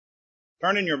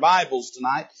Turn in your Bibles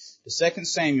tonight to 2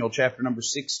 Samuel chapter number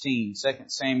 16. 2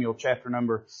 Samuel chapter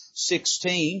number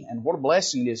 16. And what a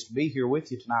blessing it is to be here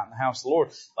with you tonight in the house of the Lord.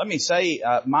 Let me say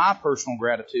my personal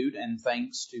gratitude and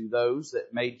thanks to those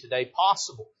that made today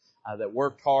possible, that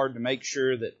worked hard to make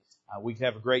sure that we could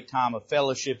have a great time of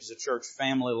fellowship as a church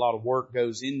family. A lot of work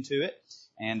goes into it.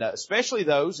 And especially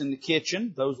those in the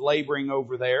kitchen, those laboring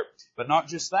over there. But not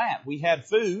just that. We had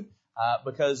food.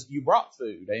 Because you brought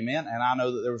food, amen. And I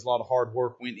know that there was a lot of hard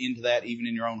work went into that, even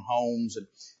in your own homes. And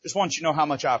just want you to know how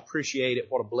much I appreciate it.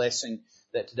 What a blessing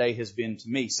that today has been to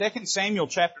me. 2 Samuel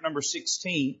chapter number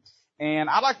 16.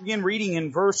 And I'd like to begin reading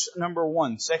in verse number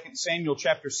 1. 2 Samuel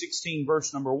chapter 16,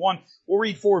 verse number 1. We'll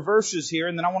read 4 verses here,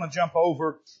 and then I want to jump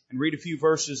over and read a few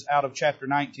verses out of chapter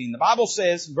 19. The Bible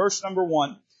says, in verse number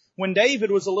 1, when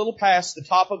David was a little past the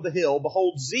top of the hill,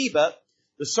 behold, Ziba,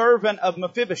 the servant of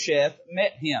Mephibosheth,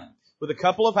 met him, with a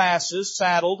couple of asses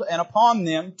saddled, and upon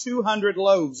them 200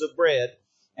 loaves of bread,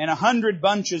 and 100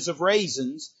 bunches of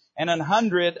raisins, and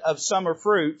 100 of summer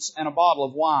fruits, and a bottle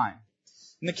of wine.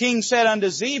 And the king said unto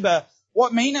Ziba,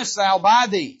 What meanest thou by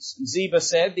these? And Ziba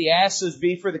said, The asses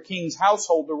be for the king's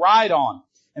household to ride on,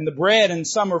 and the bread and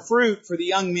summer fruit for the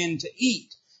young men to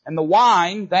eat, and the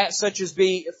wine, that such as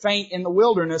be faint in the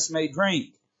wilderness may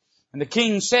drink. And the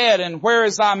king said, And where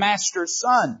is thy master's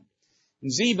son?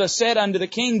 And Ziba said unto the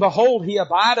king, Behold, he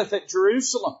abideth at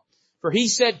Jerusalem. For he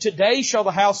said, Today shall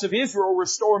the house of Israel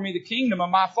restore me the kingdom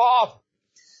of my father.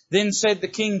 Then said the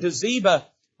king to Ziba,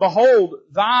 Behold,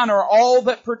 thine are all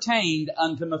that pertained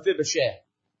unto Mephibosheth.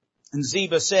 And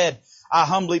Ziba said, I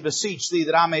humbly beseech thee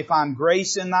that I may find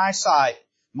grace in thy sight,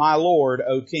 my lord,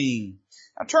 O king.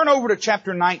 Now turn over to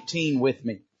chapter 19 with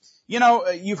me. You know,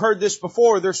 you've heard this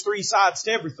before. There's 3 sides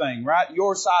to everything, right?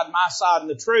 Your side, my side, and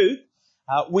the truth.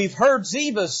 We've heard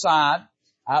Ziba's side,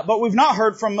 but we've not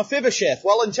heard from Mephibosheth.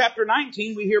 Well, in chapter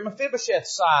 19, we hear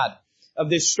Mephibosheth's side of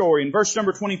this story. In verse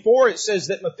number 24, it says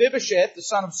that Mephibosheth, the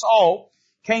son of Saul,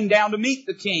 came down to meet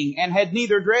the king, and had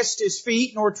neither dressed his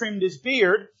feet, nor trimmed his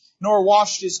beard, nor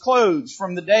washed his clothes,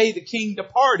 from the day the king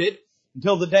departed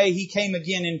until the day he came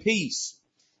again in peace.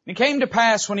 And it came to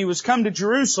pass, when he was come to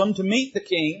Jerusalem to meet the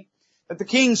king, that the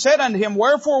king said unto him,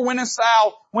 Wherefore wentest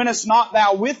not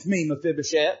thou with me,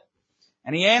 Mephibosheth?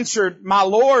 And he answered, My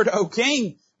lord, O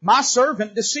king, my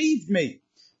servant deceived me.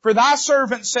 For thy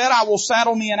servant said, I will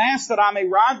saddle me an ass that I may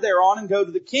ride thereon and go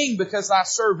to the king, because thy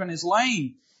servant is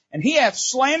lame. And he hath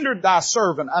slandered thy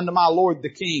servant unto my lord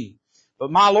the king. But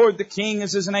my lord the king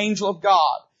is as an angel of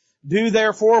God. Do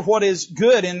therefore what is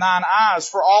good in thine eyes,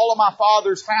 for all of my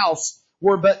father's house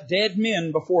were but dead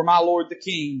men before my lord the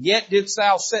king. Yet didst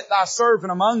thou set thy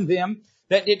servant among them,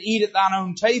 that did eat at thine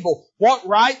own table. What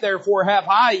right therefore have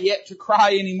I yet to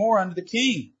cry any more unto the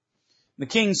king? The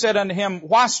king said unto him,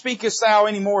 Why speakest thou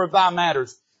any more of thy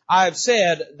matters? I have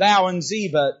said, Thou and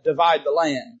Ziba divide the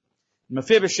land. And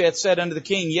Mephibosheth said unto the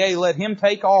king, Yea, let him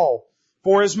take all,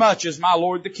 forasmuch as my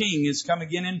lord the king is come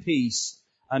again in peace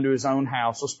unto his own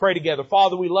house. Let's pray together.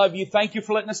 Father, we love you. Thank you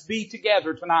for letting us be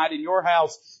together tonight in your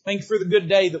house. Thank you for the good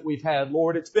day that we've had,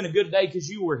 Lord. It's been a good day because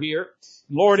you were here.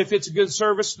 Lord, if it's a good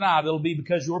service tonight, it'll be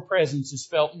because your presence is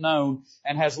felt known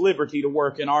and has liberty to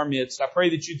work in our midst. I pray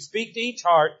that you'd speak to each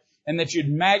heart and that you'd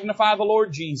magnify the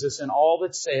Lord Jesus in all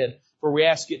that's said, for we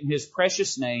ask it in his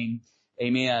precious name.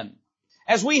 Amen.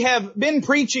 As we have been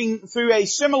preaching through a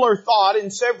similar thought in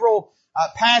several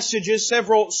passages,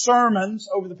 several sermons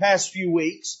over the past few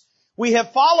weeks, we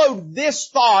have followed this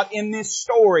thought in this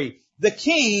story. The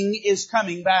king is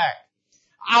coming back.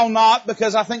 I'll not,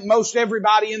 because I think most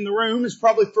everybody in the room is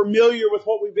probably familiar with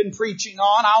what we've been preaching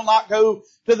on. I'll not go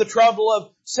to the trouble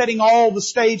of setting all the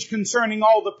stage concerning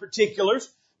all the particulars.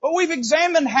 But we've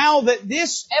examined how that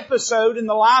this episode in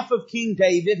the life of King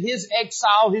David, his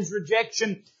exile, his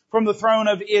rejection from the throne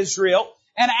of Israel,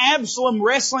 and Absalom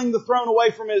wresting the throne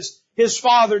away from his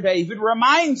father David,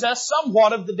 reminds us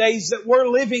somewhat of the days that we're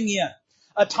living in.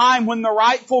 A time when the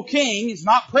rightful king is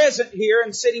not present here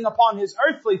and sitting upon his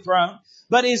earthly throne,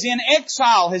 but is in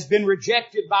exile, has been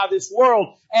rejected by this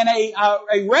world. And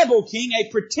a rebel king, a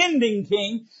pretending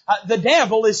king, the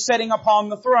devil is sitting upon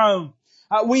the throne.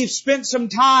 We've spent some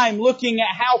time looking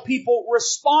at how people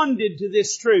responded to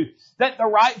this truth, that the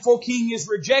rightful king is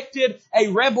rejected, a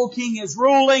rebel king is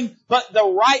ruling, but the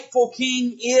rightful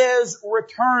king is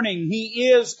returning. He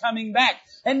is coming back.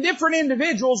 And different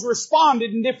individuals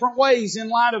responded in different ways in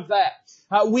light of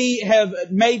that. We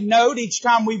have made note each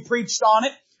time we preached on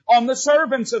it on the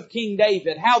servants of King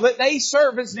David, how that they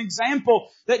serve as an example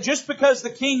that just because the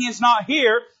king is not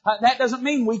here, that doesn't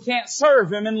mean we can't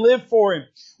serve Him and live for Him.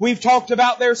 We've talked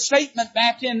about their statement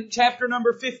back in chapter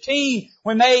number 15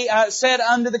 when they said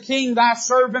unto the king, Thy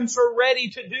servants are ready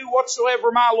to do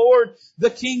whatsoever my Lord the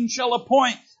king shall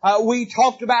appoint. We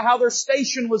talked about how their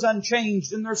station was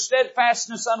unchanged and their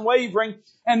steadfastness unwavering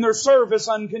and their service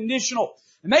unconditional.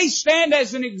 And they stand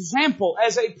as an example,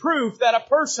 as a proof that a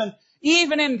person,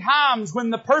 even in times when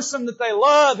the person that they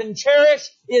love and cherish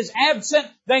is absent,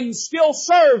 they can still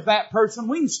serve that person.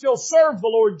 We can still serve the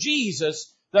Lord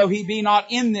Jesus, though He be not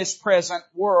in this present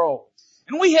world.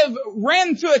 And we have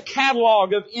ran through a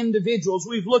catalog of individuals.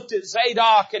 We've looked at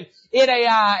Zadok and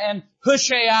Idai and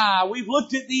Hushai. We've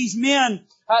looked at these men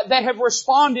that have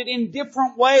responded in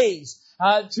different ways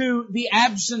to the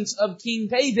absence of King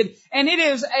David. And it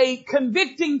is a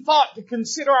convicting thought to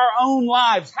consider our own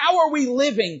lives. How are we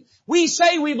living? We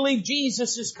say we believe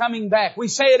Jesus is coming back. We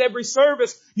say it every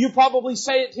service. You probably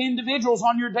say it to individuals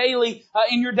on your daily,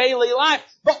 in your daily life.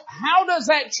 But how does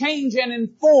that change and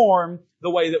inform the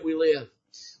way that we live?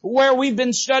 Where we've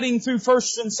been studying through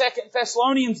 1st and 2nd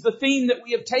Thessalonians, the theme that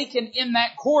we have taken in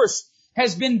that course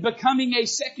has been becoming a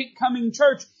second coming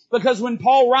church. Because when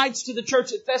Paul writes to the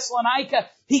church at Thessalonica,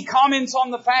 he comments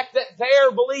on the fact that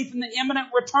their belief in the imminent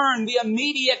return, the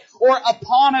immediate or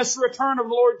upon us return of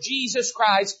the Lord Jesus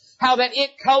Christ, how that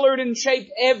it colored and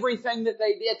shaped everything that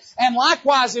they did. And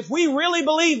likewise, if we really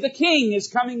believe the King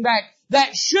is coming back,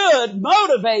 that should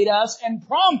motivate us and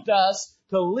prompt us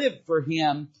to live for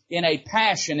Him in a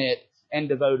passionate and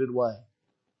devoted way.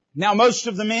 Now, most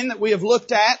of the men that we have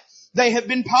looked at, they have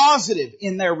been positive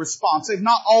in their response. They've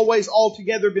not always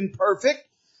altogether been perfect,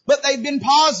 but they've been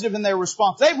positive in their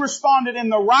response. They've responded in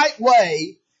the right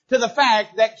way to the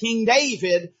fact that King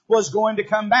David was going to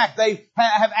come back. They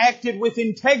have acted with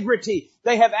integrity.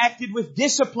 They have acted with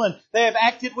discipline. They have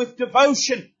acted with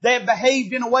devotion. They have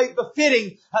behaved in a way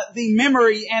befitting the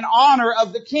memory and honor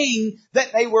of the king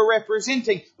that they were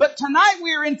representing. But tonight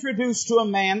we are introduced to a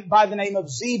man by the name of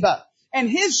Ziba. And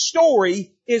his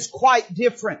story is quite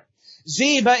different.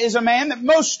 Ziba is a man that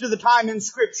most of the time in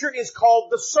Scripture is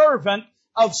called the servant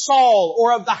of Saul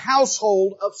or of the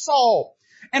household of Saul.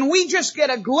 And we just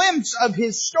get a glimpse of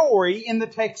his story in the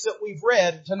text that we've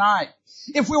read tonight.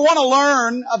 If we want to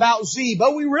learn about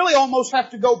Ziba, we really almost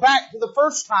have to go back to the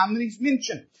first time that he's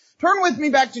mentioned. Turn with me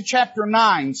back to chapter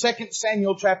 9, 2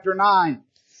 Samuel chapter 9.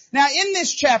 Now in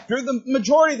this chapter, the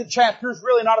majority of the chapter is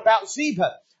really not about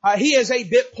Ziba. He is a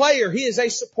bit player. He is a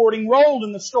supporting role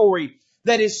in the story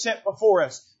that is set before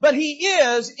us. But he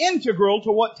is integral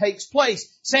to what takes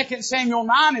place. 2 Samuel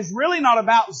 9 is really not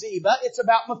about Ziba. It's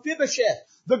about Mephibosheth,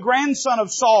 the grandson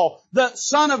of Saul, the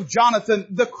son of Jonathan,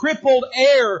 the crippled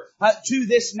heir to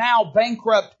this now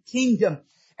bankrupt kingdom.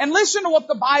 And listen to what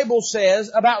the Bible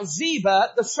says about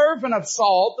Ziba, the servant of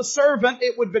Saul, the servant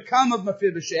it would become of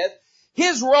Mephibosheth,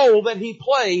 his role that he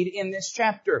played in this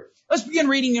chapter. Let's begin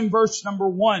reading in verse number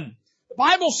 1. The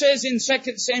Bible says in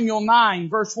 2 Samuel 9,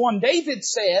 verse 1, David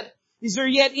said, Is there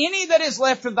yet any that is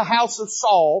left of the house of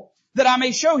Saul, that I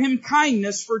may show him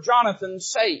kindness for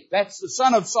Jonathan's sake? That's the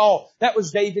son of Saul. That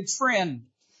was David's friend.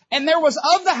 And there was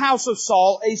of the house of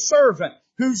Saul a servant,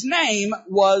 whose name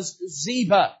was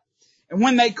Ziba. And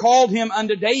when they called him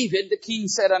unto David, the king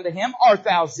said unto him, Art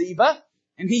thou Ziba?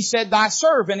 And he said, Thy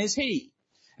servant is he.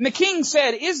 And the king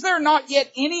said, Is there not yet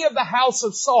any of the house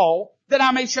of Saul, that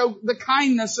I may show the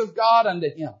kindness of God unto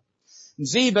him? And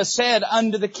Ziba said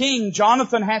unto the king,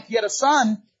 Jonathan hath yet a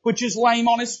son, which is lame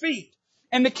on his feet.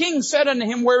 And the king said unto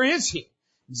him, Where is he?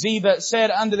 Ziba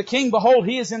said unto the king, Behold,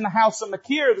 he is in the house of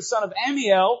Machir, the son of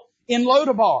Ammiel, in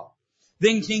Lodabar.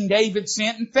 Then King David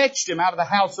sent and fetched him out of the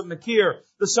house of Machir,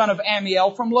 the son of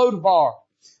Ammiel, from Lodabar.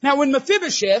 Now when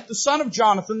Mephibosheth, the son of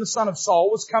Jonathan, the son of Saul,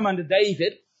 was come unto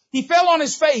David, he fell on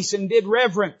his face and did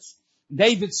reverence.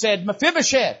 David said,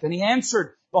 Mephibosheth. And he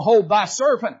answered, Behold thy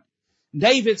servant.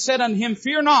 David said unto him,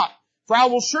 Fear not, for I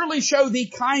will surely show thee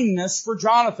kindness for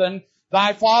Jonathan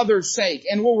thy father's sake,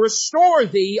 and will restore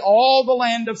thee all the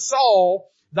land of Saul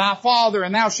thy father,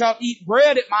 and thou shalt eat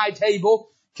bread at my table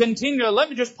continually. Let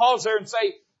me just pause there and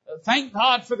say, thank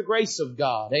God for the grace of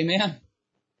God. Amen.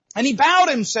 And he bowed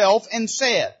himself and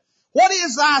said, What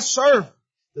is thy servant,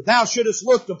 that thou shouldest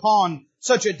look upon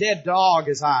such a dead dog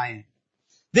as I am?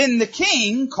 Then the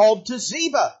king called to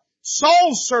Ziba,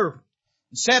 Saul's servant,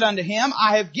 and said unto him,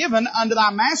 I have given unto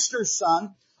thy master's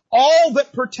son all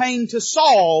that pertain to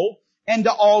Saul and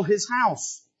to all his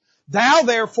house. Thou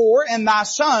therefore and thy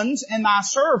sons and thy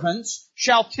servants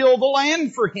shall till the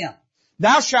land for him.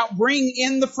 Thou shalt bring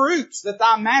in the fruits, that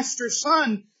thy master's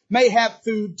son may have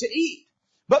food to eat.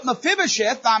 But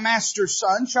Mephibosheth, thy master's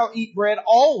son, shall eat bread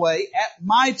always at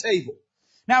my table.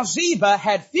 Now Ziba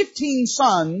had 15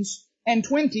 sons and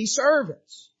 20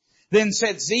 servants. Then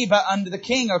said Ziba unto the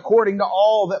king, according to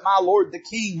all that my lord the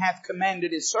king hath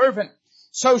commanded his servant,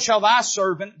 so shall thy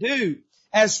servant do.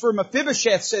 As for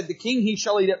Mephibosheth, said the king, he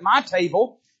shall eat at my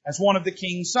table as one of the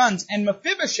king's sons. And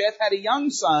Mephibosheth had a young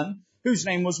son whose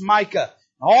name was Micah.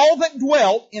 All that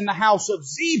dwelt in the house of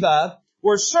Ziba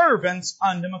were servants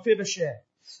unto Mephibosheth.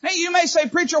 Now you may say,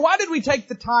 preacher, why did we take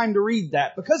the time to read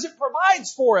that? Because it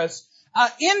provides for us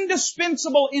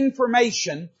indispensable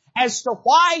information as to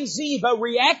why Ziba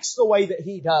reacts the way that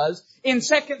he does in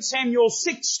 2 Samuel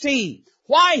 16.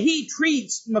 Why he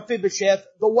treats Mephibosheth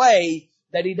the way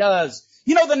that he does.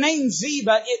 You know, the name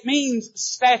Ziba, it means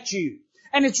statue.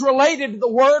 And it's related to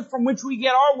the word from which we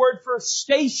get our word for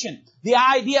station. The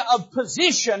idea of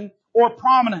position or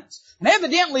prominence. And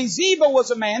evidently Ziba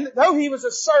was a man that though he was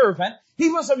a servant, he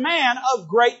was a man of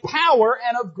great power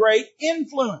and of great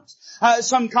influence.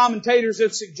 Some commentators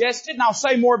have suggested, and I'll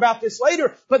say more about this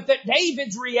later, but that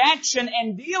David's reaction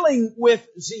and dealing with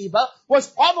Ziba was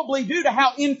probably due to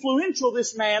how influential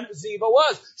this man Ziba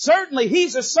was. Certainly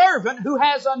he's a servant who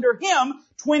has under him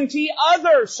 20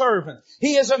 other servants.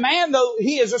 He is a man, though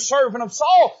he is a servant of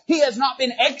Saul. He has not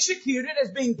been executed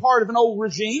as being part of an old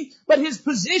regime, but his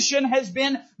position has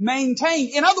been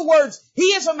maintained. In other words, he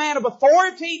is a man of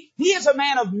authority. He is a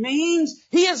man of means.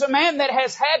 He is a man that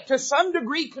has had to some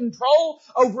degree control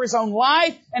over his own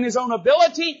life and his own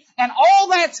ability. And all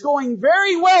that's going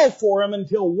very well for him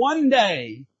until one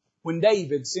day when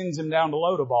David sends him down to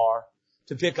Lodabar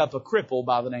to pick up a cripple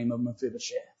by the name of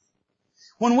Mephibosheth.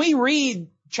 When we read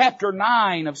chapter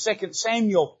 9 of 2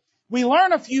 Samuel, we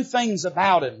learn a few things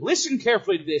about him. Listen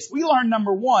carefully to this. We learn,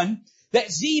 number one,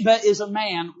 that Ziba is a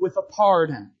man with a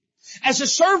pardon. As a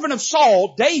servant of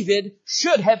Saul, David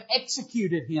should have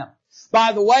executed him.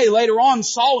 By the way, later on,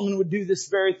 Solomon would do this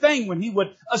very thing when he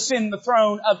would ascend the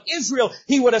throne of Israel.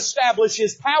 He would establish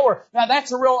his power. Now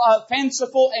that's a real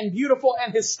fanciful and beautiful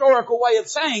and historical way of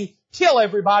saying, kill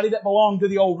everybody that belonged to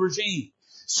the old regime.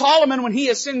 Solomon, when he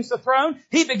ascends the throne,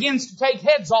 he begins to take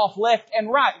heads off left and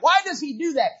right. Why does he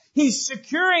do that? He's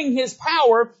securing his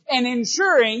power and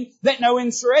ensuring that no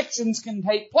insurrections can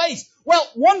take place. Well,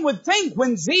 one would think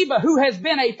when Ziba, who has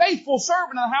been a faithful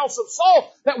servant in the house of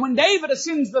Saul, that when David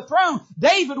ascends the throne,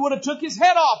 David would have took his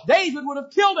head off. David would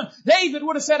have killed him. David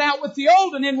would have set out with the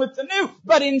old and in with the new.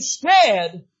 But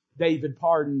instead, David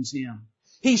pardons him.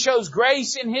 He shows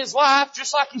grace in his life,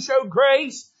 just like he showed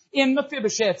grace in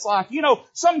Mephibosheth's life. You know,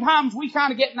 sometimes we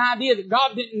kind of get an idea that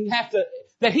God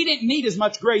that He didn't need as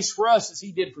much grace for us as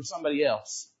He did for somebody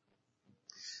else.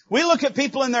 We look at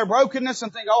people in their brokenness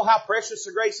and think, oh, how precious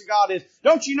the grace of God is.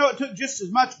 Don't you know it took just as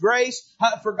much grace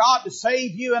for God to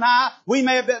save you and I? We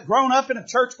may have been grown up in a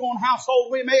church-going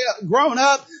household. We may have grown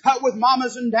up with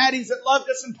mamas and daddies that loved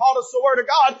us and taught us the Word of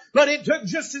God. But it took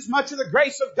just as much of the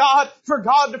grace of God for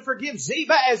God to forgive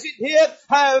Ziba as it did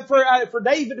for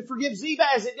David to forgive Ziba,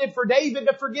 as it did for David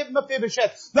to forgive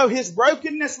Mephibosheth. Though his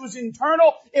brokenness was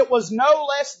internal, it was no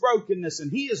less brokenness. And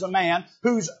he is a man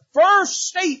whose first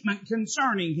statement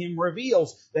concerning him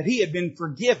reveals that he had been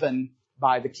forgiven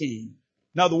by the king.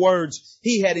 In other words,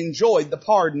 he had enjoyed the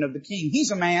pardon of the king.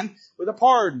 He's a man with a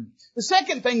pardon. The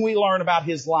second thing we learn about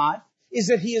his life is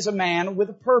that he is a man with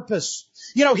a purpose.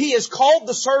 You know, he is called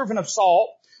the servant of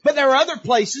Saul, but there are other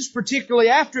places, particularly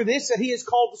after this, that he is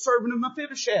called the servant of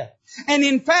Mephibosheth. And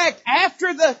in fact,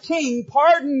 after the king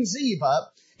pardons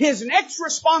Ziba, his next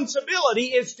responsibility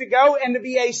is to go and to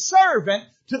be a servant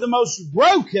to the most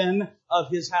broken of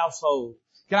his household.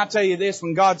 Can I tell you this?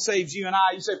 When God saves you and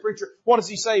I, you say, preacher, what does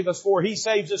He save us for? He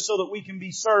saves us so that we can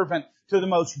be servant to the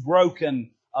most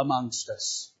broken amongst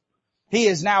us. He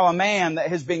is now a man that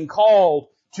has been called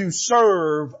to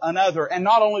serve another. And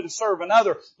not only to serve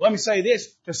another, let me say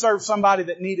this, to serve somebody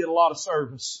that needed a lot of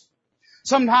service.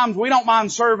 Sometimes we don't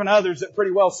mind serving others that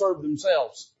pretty well serve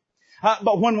themselves.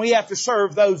 But when we have to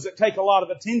serve those that take a lot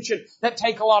of attention, that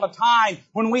take a lot of time,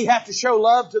 when we have to show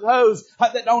love to those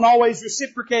that don't always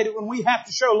reciprocate it, when we have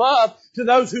to show love to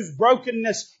those whose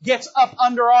brokenness gets up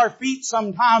under our feet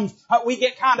sometimes, we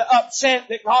get kind of upset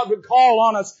that God would call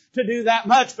on us to do that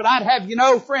much. But I'd have you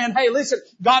know, friend, hey, listen,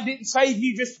 God didn't save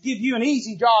you just to give you an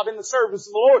easy job in the service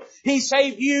of the Lord. He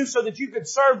saved you so that you could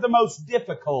serve the most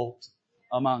difficult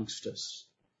amongst us.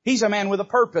 He's a man with a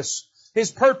purpose. His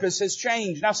purpose has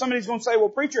changed. Now somebody's going to say, well,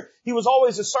 preacher, he was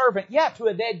always a servant. Yeah, to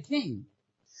a dead king.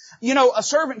 You know, a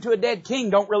servant to a dead king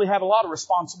don't really have a lot of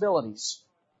responsibilities.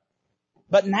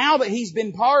 But now that he's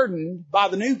been pardoned by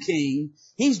the new king,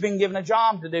 he's been given a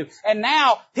job to do. And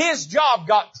now his job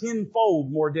got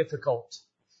tenfold more difficult.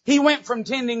 He went from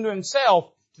tending to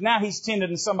himself to now he's tending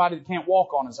to somebody that can't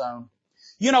walk on his own.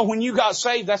 You know, when you got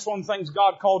saved, that's one of the things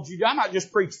God called you to do. I might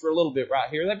just preach for a little bit right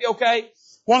here. That'd be okay.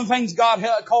 One of the things God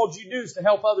called you to do is to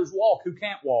help others walk who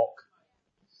can't walk.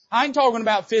 I ain't talking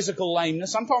about physical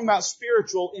lameness. I'm talking about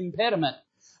spiritual impediment.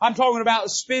 I'm talking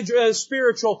about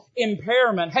spiritual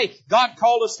impairment. Hey, God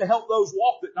called us to help those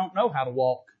walk that don't know how to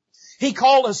walk. He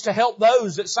called us to help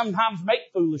those that sometimes make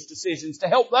foolish decisions, to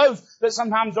help those that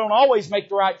sometimes don't always make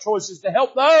the right choices, to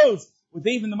help those with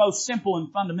even the most simple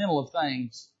and fundamental of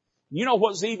things. You know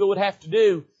what Ziba would have to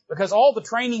do? Because all the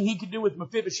training he could do with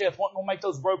Mephibosheth wasn't going to make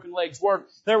those broken legs work.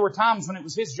 There were times when it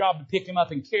was his job to pick him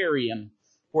up and carry him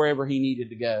wherever he needed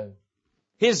to go.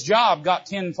 His job got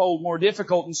tenfold more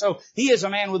difficult, and so he is a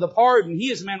man with a pardon.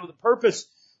 He is a man with a purpose.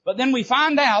 But then we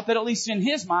find out that at least in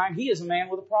his mind, he is a man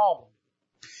with a problem.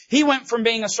 He went from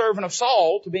being a servant of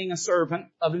Saul to being a servant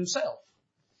of himself.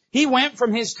 He went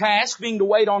from his task being to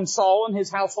wait on Saul and his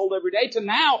household every day to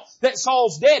now that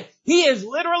Saul's dead, he is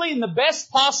literally in the best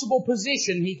possible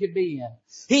position he could be in.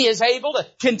 He is able to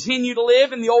continue to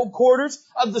live in the old quarters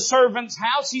of the servant's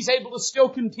house. He's able to still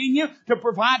continue to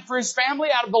provide for his family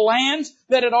out of the lands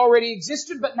that had already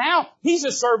existed, but now he's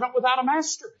a servant without a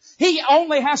master. He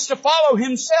only has to follow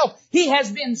himself. He has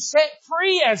been set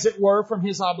free, as it were, from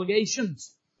his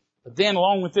obligations. But then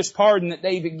along with this pardon that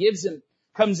David gives him,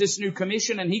 comes this new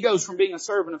commission, and he goes from being a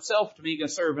servant of self to being a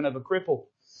servant of a cripple.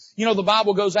 You know, the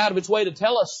Bible goes out of its way to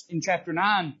tell us in chapter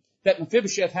 9 that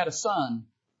Mephibosheth had a son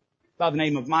by the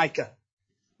name of Micah.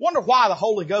 Wonder why the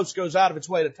Holy Ghost goes out of its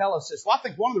way to tell us this. Well, I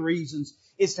think one of the reasons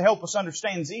is to help us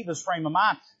understand Ziba's frame of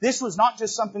mind. This was not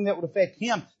just something that would affect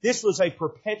him. This was a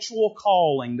perpetual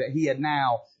calling that he had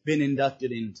now been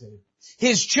inducted into.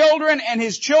 His children and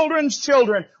his children's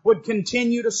children would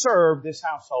continue to serve this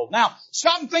household. Now,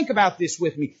 stop and think about this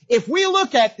with me. If we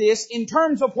look at this in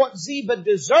terms of what Ziba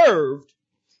deserved,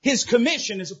 his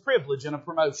commission is a privilege and a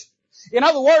promotion. In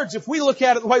other words, if we look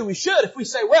at it the way we should, if we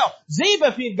say, well, Ziba,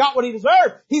 if he had got what he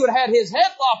deserved, he would have had his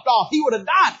head lopped off. He would have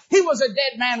died. He was a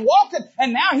dead man walking,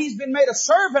 and now he's been made a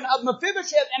servant of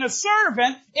Mephibosheth and a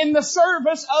servant in the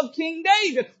service of King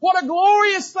David. What a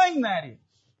glorious thing that is.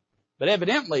 But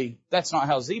evidently, that's not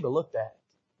how Ziba looked at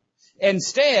it.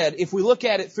 Instead, if we look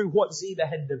at it through what Ziba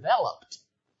had developed,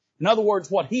 in other words,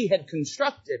 what he had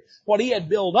constructed, what he had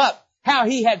built up, how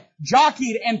he had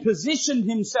jockeyed and positioned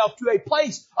himself to a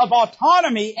place of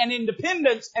autonomy and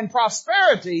independence and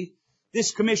prosperity, this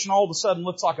commission all of a sudden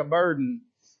looks like a burden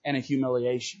and a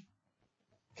humiliation.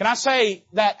 Can I say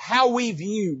that how we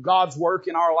view God's work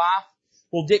in our life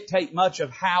will dictate much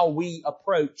of how we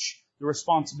approach the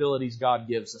responsibilities God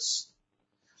gives us.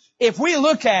 If we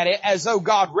look at it as though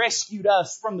God rescued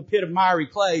us from the pit of miry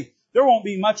clay, there won't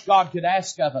be much God could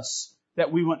ask of us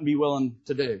that we wouldn't be willing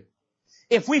to do.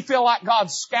 If we feel like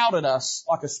God scouted us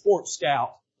like a sports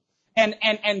scout and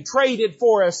traded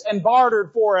for us and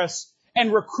bartered for us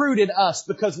and recruited us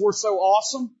because we're so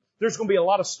awesome, there's going to be a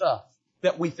lot of stuff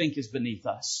that we think is beneath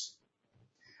us.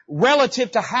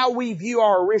 Relative to how we view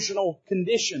our original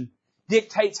condition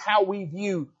dictates how we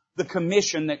view the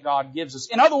commission that God gives us.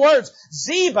 In other words,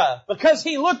 Ziba, because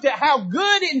he looked at how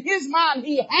good in his mind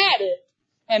he had it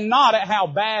and not at how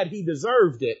bad he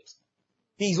deserved it,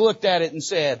 he's looked at it and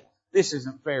said, this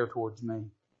isn't fair towards me.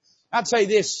 I'd say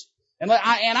this, and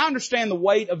I understand the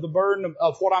weight of the burden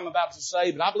of what I'm about to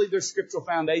say, but I believe there's scriptural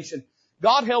foundation.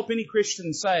 God help any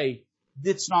Christian say,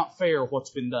 it's not fair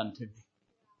what's been done to me.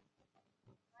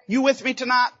 You with me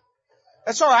tonight?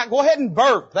 That's alright. Go ahead and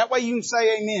burp. That way you can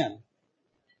say amen.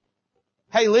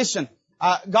 Hey, listen,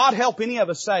 God help any of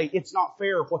us say, it's not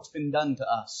fair what's been done to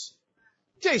us.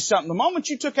 I'll tell you something, the moment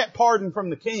you took that pardon from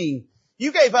the king,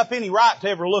 you gave up any right to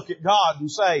ever look at God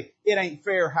and say, it ain't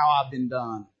fair how I've been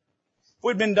done. If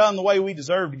we'd been done the way we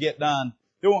deserve to get done,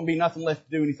 there wouldn't be nothing left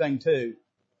to do anything to.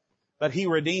 But He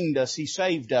redeemed us. He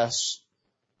saved us.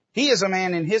 He is a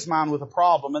man in his mind with a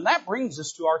problem. And that brings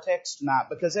us to our text tonight,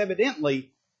 because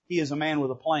evidently he is a man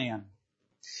with a plan.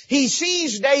 He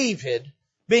sees David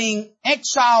being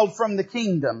exiled from the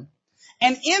kingdom.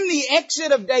 And in the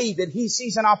exit of David, he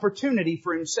sees an opportunity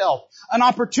for himself. An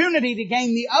opportunity to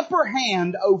gain the upper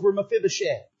hand over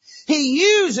Mephibosheth. He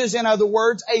uses, in other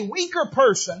words, a weaker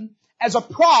person as a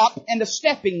prop and a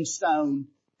stepping stone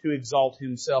to exalt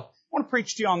himself. I want to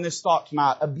preach to you on this thought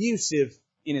tonight. Abusive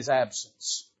in his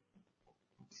absence.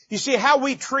 You see, how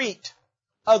we treat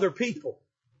other people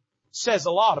says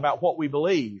a lot about what we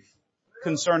believe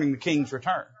concerning the king's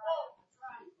return.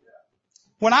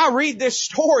 When I read this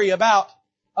story about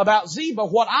Ziba,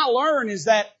 what I learn is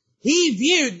that he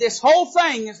viewed this whole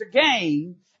thing as a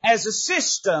game, as a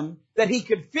system that he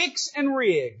could fix and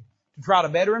rig to try to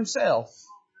better himself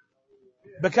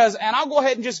Because, and I'll go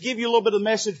ahead and just give you a little bit of the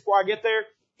message before I get there.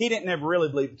 He didn't ever really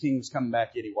believe the king was coming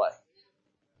back anyway.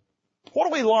 What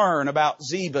do we learn about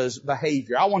Ziba's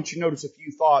behavior? I want you to notice a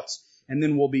few thoughts and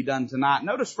then we'll be done tonight.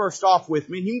 Notice first off with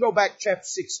me, you can go back to chapter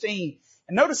 16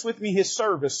 and notice with me his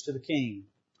service to the king.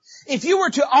 If you were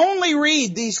to only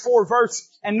read these 4 verses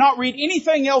and not read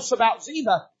anything else about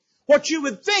Ziba, what you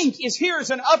would think is here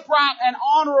is an upright and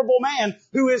honorable man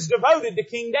who is devoted to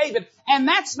King David. And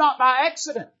that's not by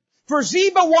accident. For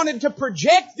Ziba wanted to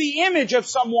project the image of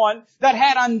someone that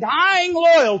had undying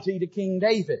loyalty to King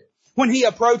David. When he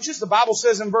approaches, the Bible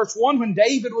says in verse 1, when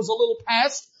David was a little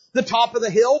past the top of the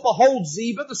hill, behold,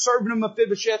 Ziba, the servant of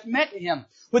Mephibosheth, met him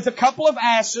with a couple of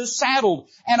asses saddled,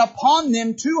 and upon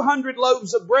them 200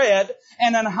 loaves of bread,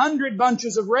 and 100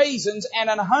 bunches of raisins, and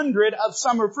 100 of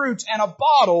summer fruits, and a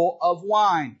bottle of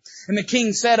wine. And the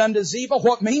king said unto Ziba,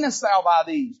 what meanest thou by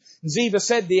these? And Ziba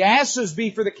said, the asses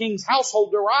be for the king's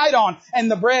household to ride on, and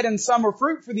the bread and summer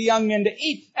fruit for the young men to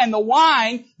eat, and the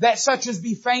wine that such as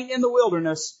be faint in the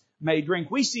wilderness may drink.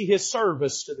 We see his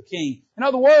service to the king. In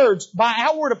other words, by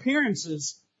outward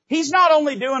appearances, he's not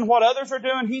only doing what others are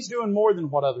doing, he's doing more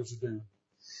than what others are doing.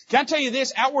 Can I tell you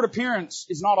this? Outward appearance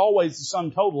is not always the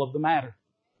sum total of the matter.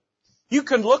 You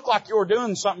can look like you're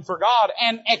doing something for God,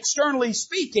 and externally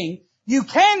speaking, you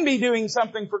can be doing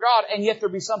something for God, and yet there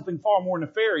be something far more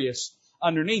nefarious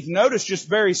underneath. Notice just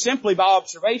very simply by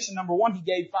observation, number 1, he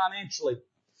gave financially.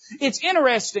 It's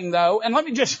interesting though, and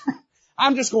I'm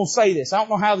just going to say this. I don't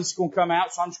know how this is going to come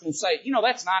out, so I'm just going to say it.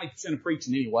 That's 90% of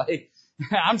preaching anyway.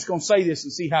 I'm just going to say this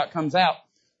and see how it comes out.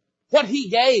 What he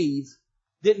gave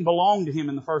didn't belong to him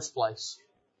in the first place.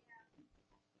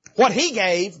 What he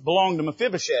gave belonged to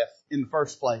Mephibosheth in the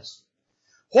first place.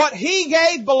 What he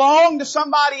gave belonged to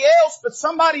somebody else, but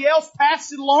somebody else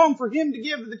passed it along for him to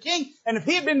give to the king. And if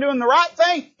he had been doing the right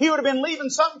thing, he would have been leaving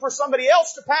something for somebody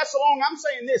else to pass along. I'm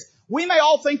saying this. We may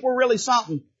all think we're really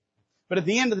something. But at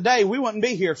the end of the day, we wouldn't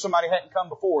be here if somebody hadn't come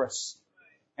before us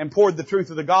and poured the truth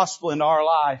of the gospel into our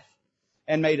life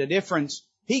and made a difference.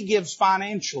 He gives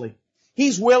financially.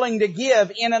 He's willing to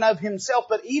give in and of himself,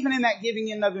 but even in that giving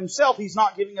in and of himself, he's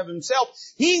not giving of himself.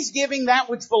 He's giving that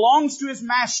which belongs to his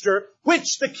master,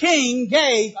 which the king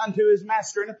gave unto his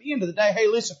master. And at the end of the day, hey,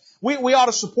 listen, we ought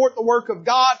to support the work of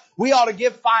God. We ought to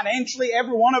give financially.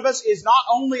 Every one of us is not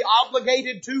only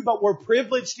obligated to, but we're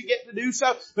privileged to get to do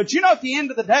so. But at the end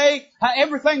of the day,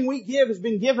 everything we give has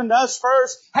been given to us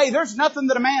first. Hey, there's nothing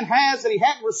that a man has that he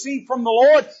hadn't received from the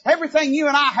Lord. Everything you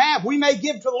and I have, we may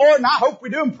give to the Lord, and I hope we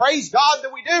do, and praise God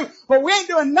that we do. But we ain't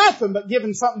doing nothing but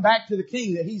giving something back to the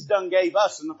king that he's done gave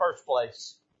us in the first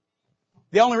place.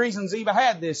 The only reason Ziba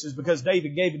had this is because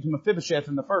David gave it to Mephibosheth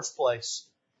in the first place.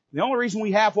 The only reason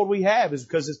we have what we have is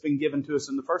because it's been given to us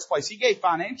in the first place. He gave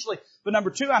financially, but number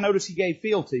 2, I notice he gave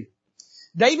fealty.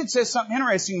 David says something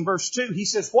interesting in verse 2. He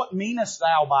says, what meanest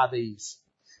thou by these?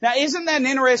 Now, isn't that an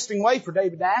interesting way for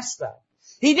David to ask that?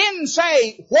 He didn't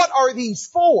say, what are these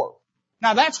for?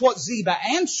 Now, that's what Ziba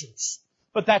answers,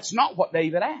 but that's not what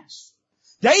David asks.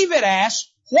 David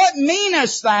asks, what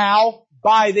meanest thou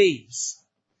by these?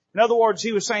 In other words,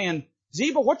 he was saying,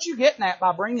 Ziba, what you getting at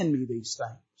by bringing me these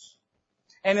things?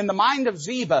 And in the mind of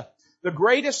Ziba, the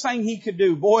greatest thing he could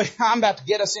do, boy, I'm about to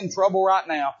get us in trouble right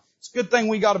now. It's a good thing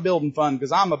we got a building fund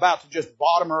because I'm about to just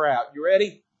bottom her out. You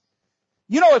ready?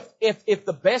 If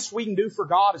the best we can do for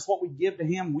God is what we give to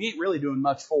Him, we ain't really doing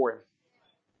much for Him.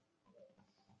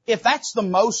 If that's the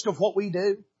most of what we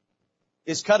do,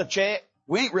 is cut a check,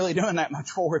 we ain't really doing that much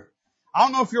for Him. I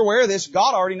don't know if you're aware of this,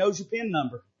 God already knows your PIN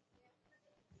number.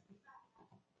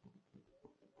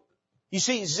 You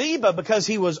see, Ziba, because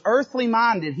he was earthly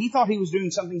minded, he thought he was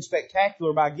doing something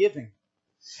spectacular by giving.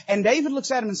 And David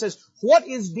looks at him and says, what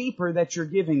is deeper that you're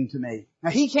giving to me? Now,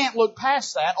 he can't look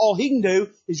past that. All he can do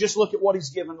is just look at what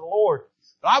he's given the Lord.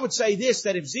 But I would say this,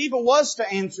 that if Ziba was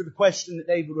to answer the question that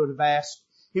David would have asked,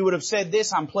 he would have said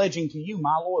this, I'm pledging to you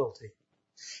my loyalty.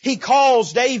 He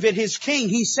calls David his king.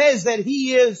 He says that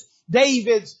he is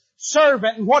David's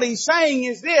servant. And what he's saying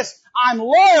is this, I'm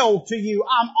loyal to you.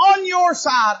 I'm on your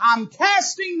side. I'm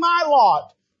casting my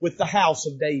lot with the house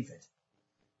of David.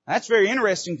 That's very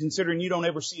interesting considering you don't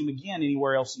ever see him again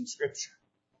anywhere else in Scripture.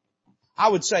 I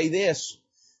would say this,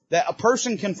 that a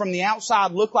person can from the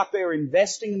outside look like they're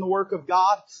investing in the work of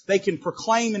God. They can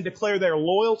proclaim and declare their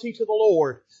loyalty to the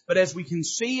Lord. But as we can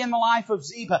see in the life of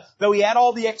Ziba, though he had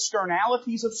all the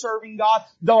externalities of serving God,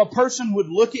 though a person would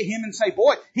look at him and say,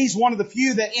 boy, he's one of the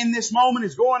few that in this moment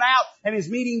is going out and is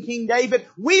meeting King David,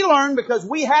 we learn because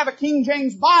we have a King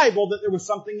James Bible that there was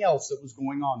something else that was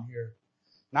going on here.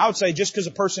 And I would say just because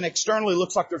a person externally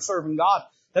looks like they're serving God,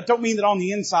 that don't mean that on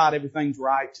the inside everything's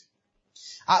right.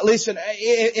 Listen,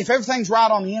 if everything's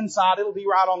right on the inside, it'll be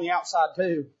right on the outside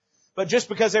too. But just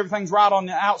because everything's right on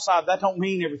the outside, that don't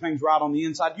mean everything's right on the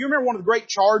inside. Do you remember one of the great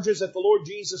charges that the Lord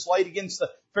Jesus laid against the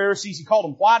Pharisees? He called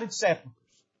them whited sepulchres.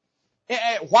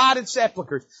 Whited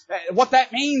sepulchres. What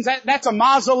that means, that's a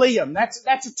mausoleum. That's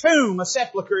a tomb, a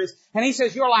sepulchre is. And He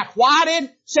says, you're like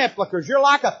whited sepulchres. You're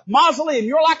like a mausoleum.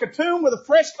 You're like a tomb with a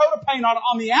fresh coat of paint on it.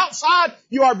 On the outside,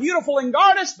 you are beautiful and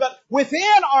garnished, but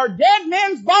within are dead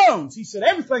men's bones. He said,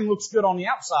 everything looks good on the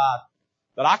outside,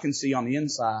 but I can see on the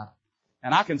inside.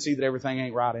 And I can see that everything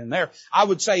ain't right in there. I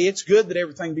would say it's good that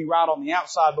everything be right on the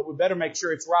outside, but we better make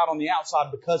sure it's right on the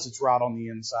outside because it's right on the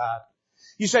inside.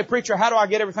 You say, preacher, how do I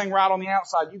get everything right on the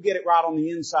outside? You get it right on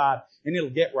the inside, and it'll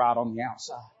get right on the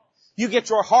outside. You get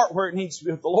your heart where it needs to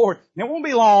be with the Lord, and it won't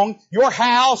be long. Your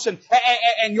house and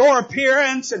your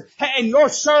appearance and your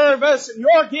service and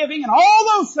your giving and all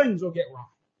those things will get right.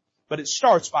 But it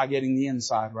starts by getting the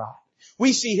inside right.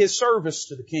 We see His service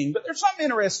to the king, but there's something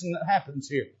interesting that happens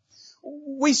here.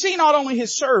 We see not only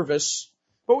His service,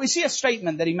 but we see a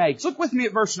statement that He makes. Look with me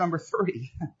at verse number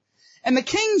 3. And the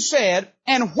king said,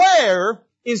 and where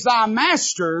is thy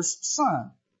master's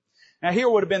son? Now here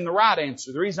would have been the right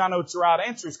answer. The reason I know it's the right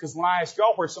answer is because when I ask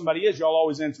y'all where somebody is, y'all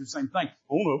always answer the same thing.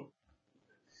 Oh no.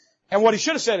 And what he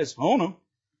should have said is, oh no.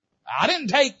 I didn't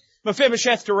take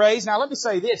Mephibosheth to raise. Now let me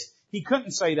say this. He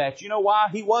couldn't say that. You know why?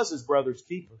 He was his brother's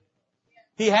keeper.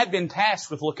 He had been tasked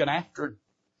with looking after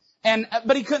him.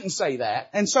 But he couldn't say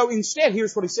that. And so instead,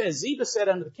 here's what he says. Ziba said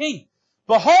unto the king,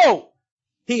 behold,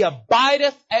 he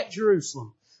abideth at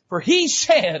Jerusalem. For he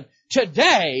said,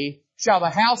 today shall the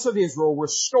house of Israel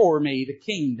restore me the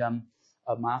kingdom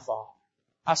of my father.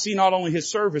 I see not only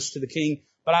his service to the king,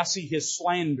 but I see his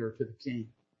slander to the king.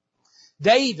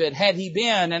 David, had he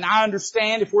been, and I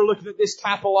understand if we're looking at this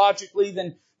typologically,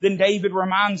 then David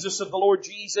reminds us of the Lord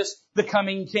Jesus, the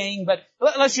coming king. But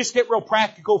let's just get real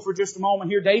practical for just a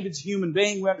moment here. David's a human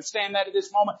being. We understand that at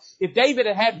this moment. If David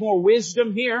had had more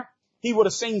wisdom here, he would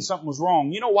have seen something was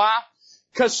wrong. You know why?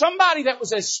 Because somebody that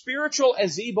was as spiritual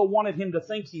as Ziba wanted him to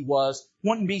think he was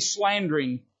wouldn't be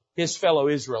slandering his fellow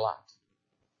Israelite.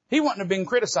 He wouldn't have been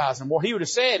criticizing him. What he would have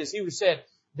said is,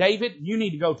 David, you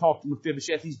need to go talk to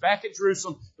Mephibosheth. He's back at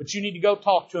Jerusalem, but you need to go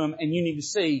talk to him and you need to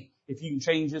see if you can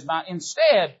change his mind.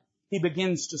 Instead, he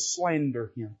begins to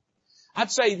slander him.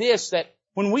 I'd say this, that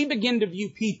when we begin to view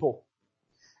people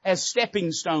as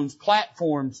stepping stones,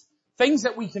 platforms, things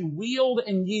that we can wield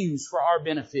and use for our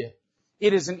benefit,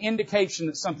 it is an indication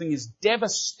that something is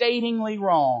devastatingly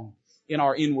wrong in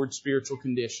our inward spiritual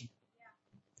condition.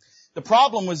 The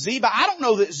problem with Ziba, I don't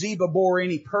know that Ziba bore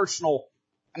any personal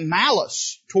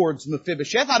malice towards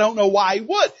Mephibosheth. I don't know why he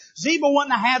would. Ziba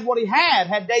wouldn't have had what he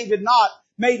had David not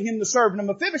made him the servant of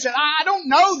Mephibosheth. I don't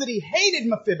know that he hated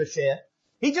Mephibosheth.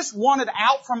 He just wanted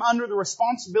out from under the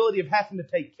responsibility of having to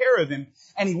take care of him,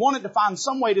 and he wanted to find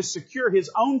some way to secure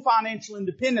his own financial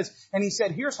independence. And he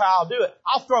said, here's how I'll do it.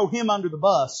 I'll throw him under the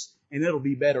bus, and it'll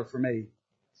be better for me.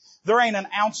 There ain't an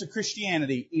ounce of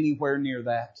Christianity anywhere near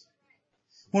that.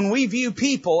 When we view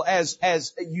people as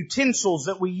utensils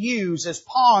that we use as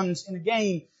pawns in a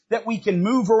game that we can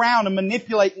move around and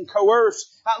manipulate and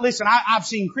coerce. Listen, I've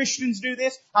seen Christians do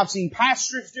this. I've seen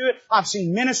pastors do it. I've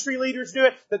seen ministry leaders do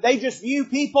it. That they just view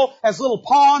people as little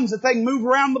pawns that they can move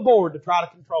around the board to try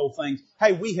to control things.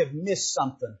 Hey, we have missed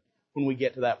something when we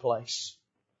get to that place.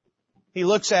 He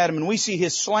looks at him and we see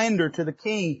his slander to the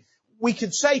king. We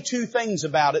could say two things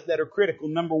about it that are critical.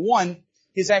 Number one,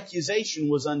 his accusation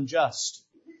was unjust.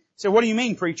 So what do you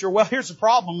mean, preacher? Well, here's the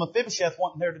problem. Mephibosheth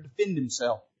wasn't there to defend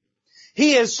himself.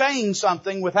 He is saying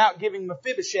something without giving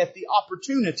Mephibosheth the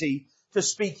opportunity to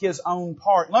speak his own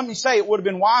part. Let me say, it would have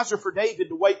been wiser for David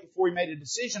to wait before he made a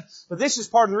decision, but this is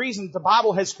part of the reason that the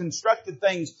Bible has constructed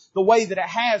things the way that it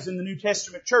has in the New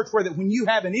Testament church, where that when you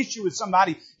have an issue with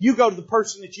somebody, you go to the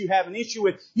person that you have an issue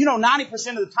with. You know, 90%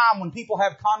 of the time when people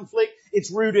have conflict, it's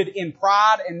rooted in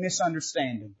pride and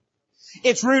misunderstanding.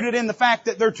 It's rooted in the fact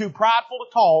that they're too prideful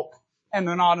to talk, and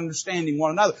they're not understanding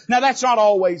one another. Now that's not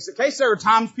always the case. There are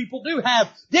times people do have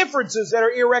differences that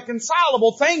are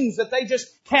irreconcilable, things that they just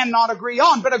cannot agree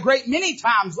on. But a great many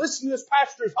times, listen to this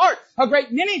pastor's heart, a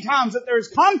great many times that there is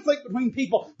conflict between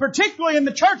people, particularly in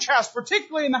the church house,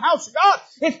 particularly in the house of God,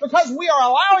 it's because we are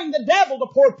allowing the devil to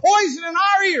pour poison in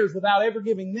our ears without ever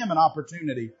giving them an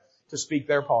opportunity to speak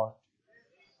their part.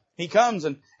 He comes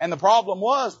and the problem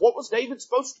was, what was David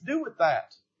supposed to do with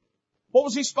that? What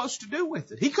was he supposed to do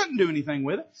with it? He couldn't do anything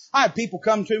with it. I have people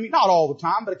come to me, not all the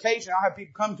time, but occasionally I have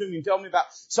people come to me and tell me about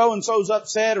so-and-so's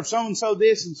upset or so-and-so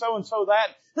this and so-and-so that.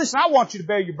 Listen, I want you to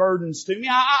bear your burdens to me.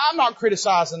 I'm not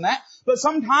criticizing that. But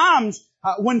sometimes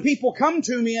when people come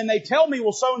to me and they tell me,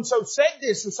 well, so-and-so said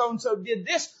this or so-and-so did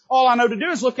this, all I know to do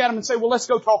is look at them and say, well, let's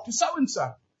go talk to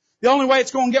so-and-so. The only way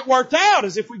it's going to get worked out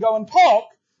is if we go and talk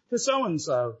to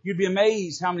so-and-so. You'd be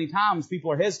amazed how many times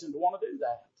people are hesitant to want to do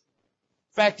that.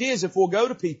 Fact is, if we'll go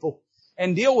to people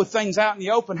and deal with things out in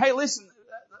the open, hey, listen,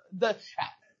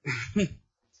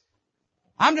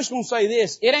 I'm just going to say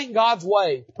this. It ain't God's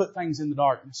way to put things in the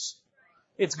darkness.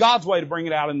 It's God's way to bring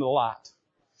it out into the light.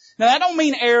 Now that don't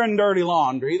mean airing dirty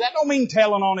laundry. That don't mean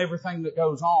telling on everything that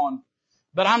goes on.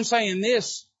 But I'm saying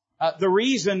this, the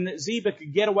reason that Ziba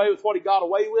could get away with what he got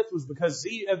away with was because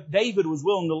David was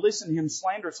willing to listen to him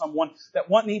slander someone that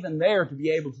wasn't even there to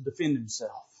be able to defend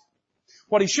himself.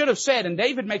 What he should have said, and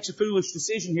David makes a foolish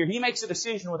decision here. He makes a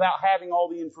decision without having all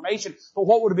the information. But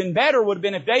what would have been better would have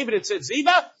been if David had said,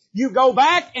 Ziba, you go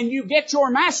back and you get your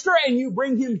master and you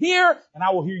bring him here and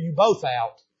I will hear you both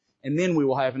out. And then we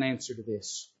will have an answer to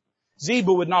this.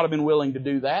 Ziba would not have been willing to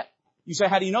do that. You say,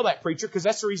 how do you know that, preacher? Because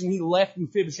that's the reason he left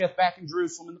Mephibosheth back in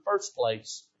Jerusalem in the first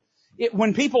place.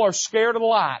 When people are scared of the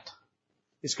light,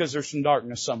 it's because there's some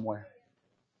darkness somewhere.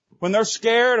 When they're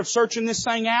scared of searching this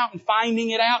thing out and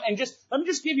finding it out, and let me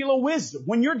just give you a little wisdom.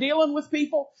 When you're dealing with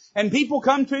people and people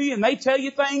come to you and they tell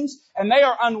you things and they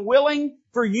are unwilling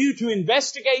for you to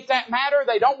investigate that matter,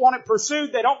 they don't want it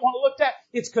pursued, they don't want it looked at,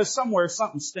 it's because somewhere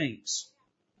something stinks.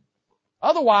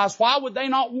 Otherwise, why would they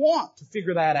not want to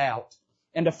figure that out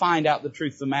and to find out the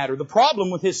truth of the matter? The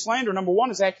problem with his slander, number one,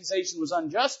 his accusation was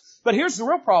unjust. But here's the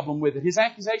real problem with it. His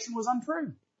accusation was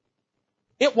untrue.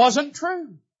 It wasn't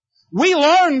true. We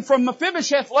learn from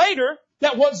Mephibosheth later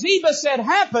that what Ziba said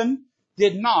happened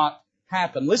did not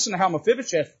happen. Listen to how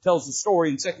Mephibosheth tells the story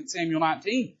in 2 Samuel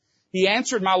 19. He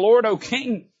answered, my lord, O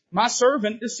king, my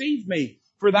servant deceived me.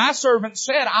 For thy servant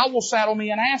said, I will saddle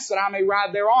me an ass that I may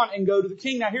ride thereon and go to the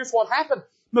king. Now here's what happened.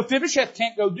 Mephibosheth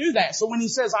can't go do that. So when he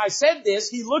says, I said this,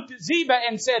 he looked at Ziba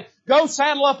and said, go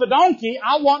saddle up a donkey.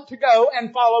 I want to go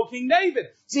and follow King David.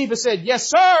 Ziba said, yes,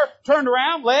 sir. Turned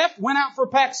around, left, went out for a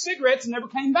pack of cigarettes and never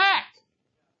came back.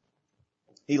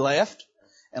 He left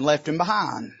and left him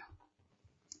behind.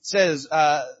 It says,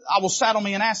 I will saddle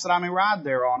me an ass that I may ride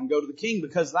thereon and go to the king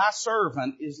because thy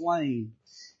servant is lame.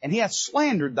 And he hath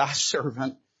slandered thy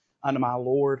servant unto my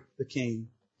lord the king.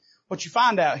 What you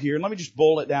find out here, and let me just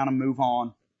boil it down and move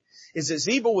on, is that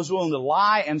Ziba was willing to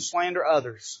lie and slander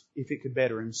others if it could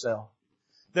better himself.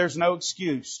 There's no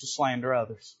excuse to slander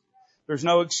others. There's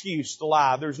no excuse to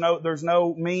lie. There's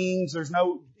no means, there's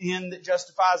no end that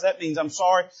justifies that means. I'm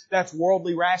sorry, that's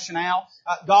worldly rationale.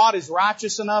 God is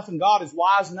righteous enough and God is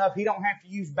wise enough. He don't have to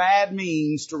use bad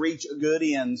means to reach a good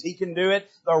ends. He can do it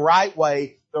the right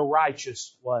way, the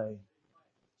righteous way.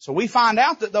 So we find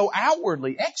out that though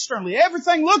outwardly, externally,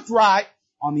 everything looked right,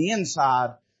 on the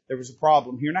inside, there was a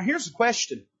problem here. Now here's the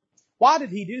question. Why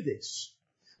did he do this?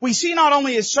 We see not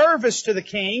only his service to the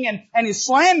king and his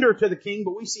slander to the king,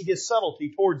 but we see his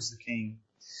subtlety towards the king.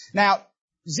 Now,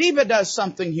 Ziba does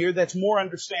something here that's more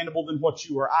understandable than what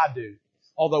you or I do,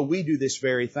 although we do this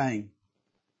very thing.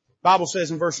 The Bible says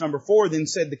in verse number 4, then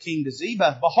said the king to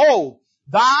Ziba, behold,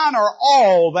 thine are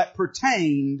all that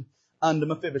pertained unto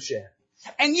Mephibosheth.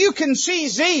 And you can see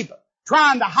Ziba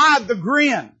trying to hide the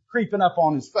grin creeping up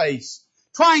on his face,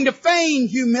 trying to feign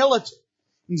humility.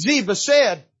 And Ziba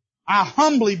said, I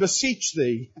humbly beseech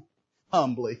thee.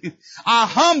 Humbly.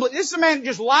 This is a man that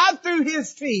just lied through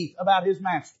his teeth about his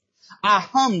master. I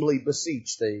humbly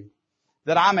beseech thee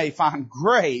that I may find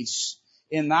grace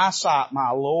in thy sight,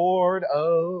 my Lord,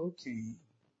 O King.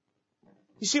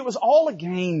 You see, it was all a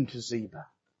game to Ziba.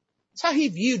 It's how he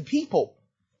viewed people.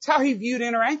 It's how he viewed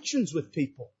interactions with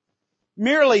people.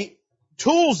 Merely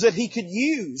tools that he could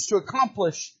use to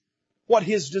accomplish what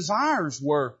his desires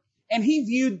were. And he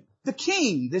viewed the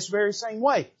king this very same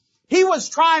way. He was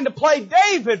trying to play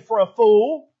David for a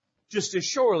fool just as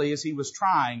surely as he was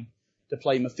trying to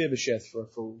play Mephibosheth for a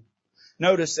fool.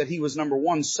 Notice that he was, number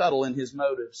one, subtle in his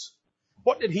motives.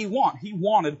 What did he want? He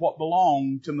wanted what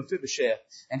belonged to Mephibosheth.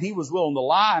 And he was willing to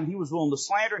lie, and he was willing to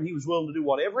slander, and he was willing to do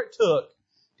whatever it took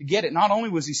to get it. Not only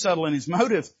was he subtle in his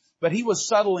motive, but he was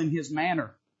subtle in his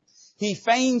manner. He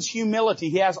feigns humility.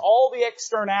 He has all the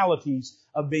externalities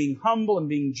of being humble and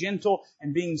being gentle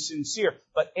and being sincere.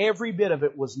 But every bit of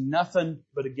it was nothing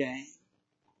but a game.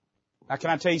 Now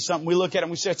can I tell you something? We look at it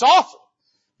and we say, it's awful.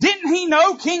 Didn't he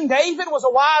know King David was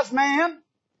a wise man?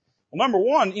 Well, number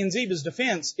one, in Ziba's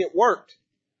defense, it worked.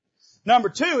 Number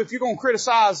two, if you're going to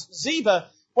criticize Ziba,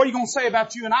 what are you going to say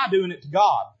about you and I doing it to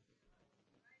God?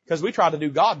 Because we try to do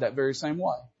God that very same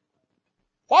way.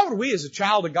 Why would we as a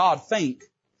child of God think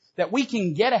that we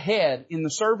can get ahead in the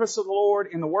service of the Lord,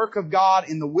 in the work of God,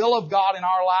 in the will of God in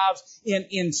our lives,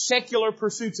 in secular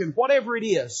pursuits, in whatever it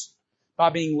is, by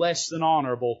being less than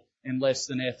honorable and less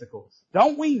than ethical.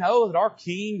 Don't we know that our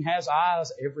King has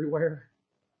eyes everywhere?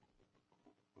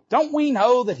 Don't we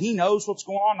know that He knows what's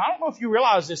going on? I don't know if you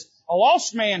realize this. A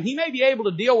lost man, he may be able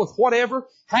to deal with whatever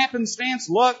happenstance,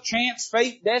 luck, chance,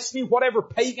 fate, destiny, whatever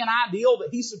pagan ideal that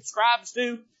he subscribes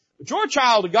to. But you're a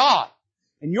child of God.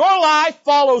 And your life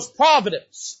follows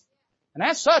providence. And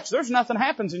as such, there's nothing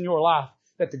happens in your life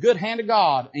that the good hand of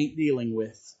God ain't dealing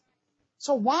with.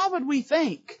 So why would we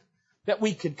think that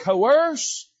we could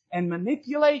coerce and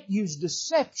manipulate, use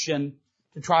deception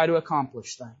to try to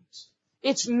accomplish things?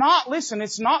 It's not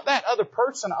that other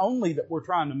person only that we're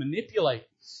trying to manipulate.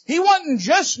 He wasn't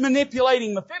just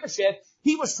manipulating Mephibosheth,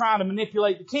 he was trying to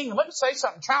manipulate the king. And let me say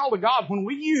something, child of God, when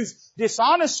we use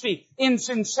dishonesty,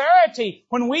 insincerity,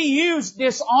 when we use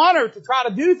dishonor to try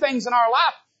to do things in our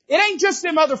life, it ain't just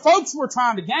them other folks we're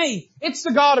trying to gain. It's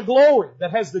the God of glory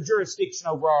that has the jurisdiction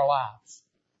over our lives.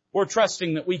 We're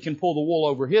trusting that we can pull the wool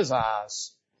over His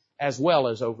eyes as well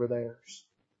as over theirs.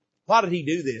 Why did He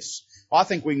do this? Well, I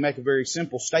think we can make a very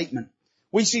simple statement.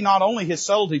 We see not only His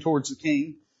subtlety towards the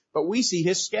king, but we see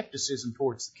His skepticism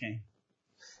towards the king.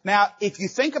 Now, if you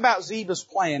think about Ziba's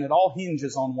plan, it all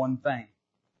hinges on one thing.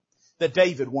 That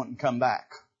David wouldn't come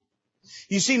back.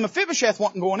 You see, Mephibosheth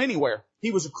wasn't going anywhere.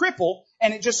 He was a cripple,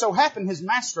 and it just so happened his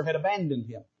master had abandoned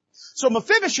him. So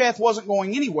Mephibosheth wasn't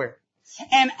going anywhere.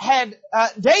 And had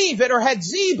David or had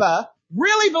Ziba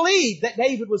really believed that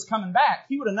David was coming back,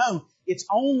 he would have known it's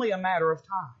only a matter of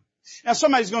time. Now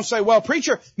somebody's going to say, well,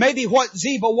 preacher, maybe what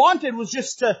Ziba wanted was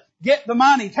just to get the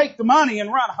money, take the money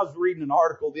and run. I was reading an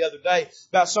article the other day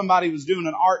about somebody who was doing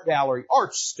an art gallery.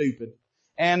 Art's stupid.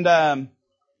 And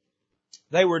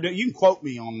they were doing, you can quote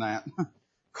me on that.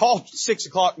 Call 6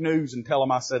 o'clock news and tell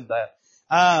them I said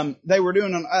that. They were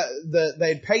doing they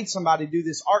had paid somebody to do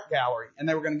this art gallery, and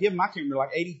they were going to give them, I can't remember,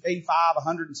 like 85,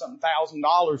 100 and something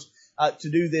 $1,000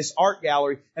 to do this art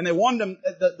gallery. And they wanted them,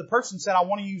 the person said, I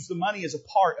want to use the money as a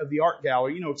part of the art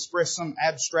gallery, express some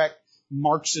abstract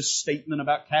Marxist statement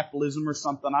about capitalism or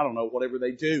something. I don't know, whatever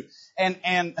they do. And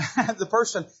the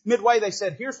person, midway, they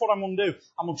said, here's what I'm going to do.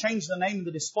 I'm going to change the name of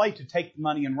the display to Take the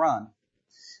Money and Run.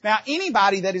 Now,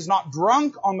 anybody that is not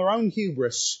drunk on their own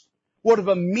hubris would have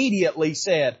immediately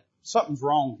said, something's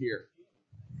wrong here.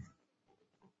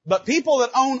 But people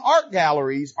that own art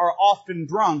galleries are often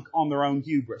drunk on their own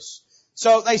hubris.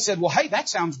 So they said, well, hey, that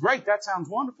sounds great. That sounds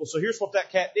wonderful. So here's what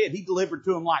that cat did. He delivered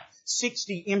to him like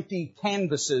 60 empty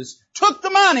canvases, took the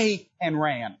money, and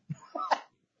ran.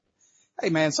 Hey,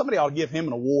 man, somebody ought to give him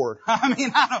an award.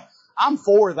 I'm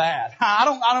for that. I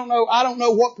don't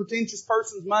know what pretentious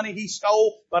person's money he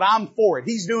stole, but I'm for it.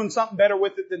 He's doing something better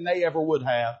with it than they ever would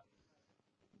have.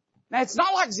 Now, it's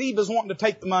not like Ziba's wanting to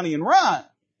take the money and run,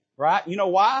 right? You know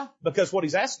why? Because what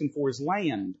he's asking for is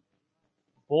land.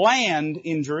 Land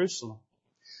in Jerusalem.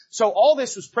 So all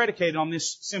this was predicated on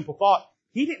this simple thought.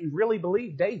 He didn't really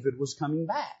believe David was coming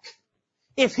back.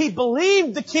 If he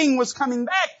believed the king was coming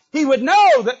back, he would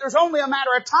know that there's only a matter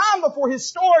of time before his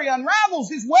story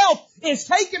unravels. His wealth is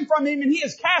taken from him and he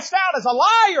is cast out as a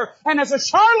liar and as a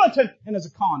charlatan and as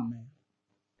a con man.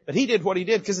 But he did what he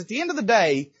did because at the end of the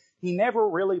day, he never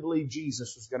really believed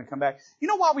Jesus was going to come back. You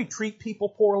know why we treat people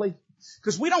poorly?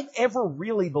 Because we don't ever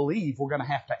really believe we're going to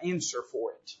have to answer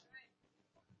for it.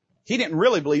 He didn't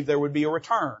really believe there would be a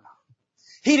return.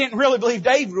 He didn't really believe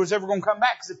David was ever going to come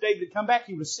back, because if David had come back,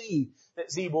 he would have seen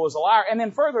that Ziba was a liar. And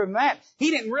then further than that,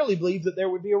 he didn't really believe that there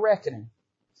would be a reckoning.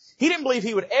 He didn't believe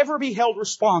he would ever be held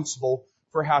responsible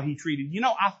for how he treated.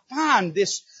 I find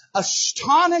this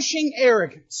astonishing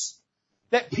arrogance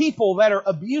that people that are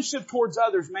abusive towards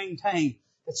others maintain,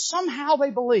 that somehow they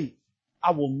believe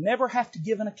I will never have to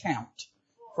give an account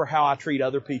for how I treat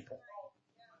other people.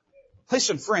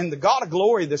 Listen, friend, the God of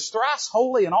glory, the thrice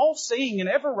holy and all-seeing and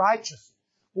ever righteous,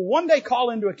 will one day call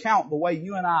into account the way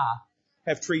you and I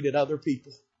have treated other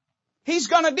people. He's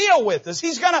going to deal with us.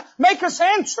 He's going to make us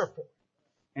answer for it.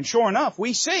 And sure enough,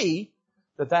 we see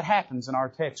that happens in our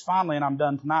text. Finally, and I'm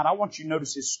done tonight, I want you to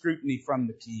notice his scrutiny from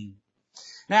the king.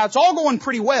 Now, it's all going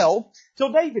pretty well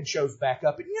till David shows back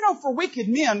up. And for wicked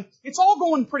men, it's all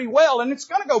going pretty well, and it's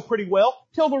going to go pretty well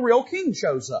till the real king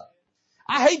shows up.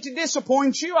 I hate to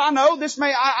disappoint you. I know this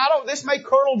may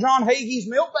curdle John Hagee's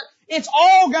milk, but it's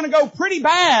all going to go pretty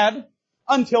bad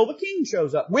until the king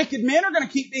shows up. Wicked men are going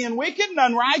to keep being wicked and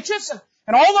unrighteous,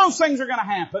 and all those things are going to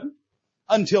happen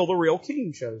until the real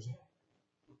king shows up.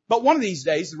 But one of these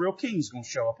days, the real king's going to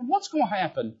show up. And what's going to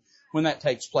happen when that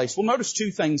takes place? Well, notice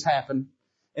two things happen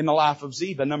in the life of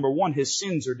Ziba. Number one, his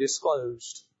sins are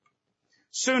disclosed.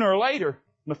 Sooner or later,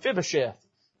 Mephibosheth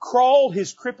crawled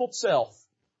his crippled self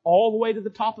all the way to the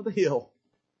top of the hill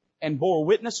and bore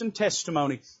witness and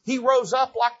testimony. He rose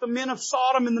up like the men of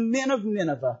Sodom and the men of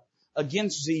Nineveh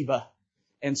against Ziba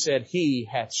and said, He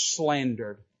hath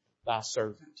slandered thy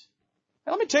servant.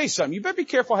 Now let me tell you something. You better be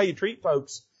careful how you treat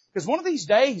folks, because one of these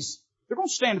days, they're going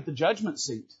to stand at the judgment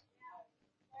seat.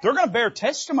 They're going to bear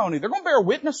testimony. They're going to bear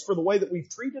witness for the way that we've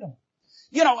treated them.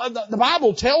 You know, the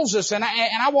Bible tells us, and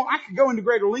I could go into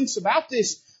greater lengths about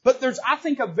this, but there's, I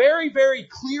think, a very, very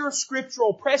clear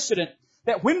scriptural precedent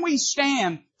that when we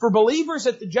stand for believers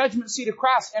at the judgment seat of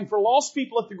Christ and for lost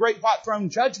people at the great white throne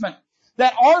judgment,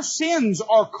 that our sins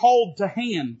are called to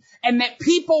hand and that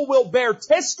people will bear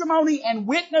testimony and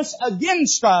witness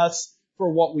against us for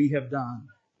what we have done.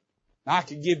 Now, I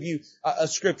could give you a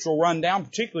scriptural rundown,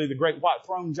 particularly the great white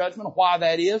throne judgment, of why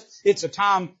that is. It's a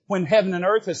time when heaven and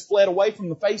earth has fled away from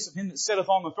the face of Him that sitteth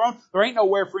on the throne. There ain't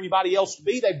nowhere for anybody else to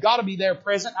be. They've got to be there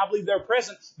present. I believe they're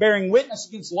present bearing witness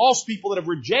against lost people that have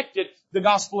rejected the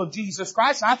gospel of Jesus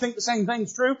Christ. And I think the same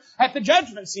thing's true at the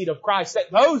judgment seat of Christ, that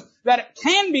those that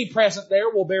can be present there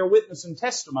will bear witness and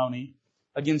testimony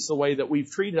against the way that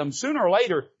we've treated them. Sooner or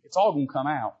later, it's all going to come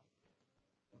out.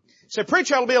 So,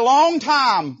 preacher, it'll be a long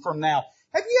time from now.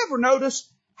 Have you ever noticed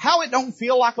how it don't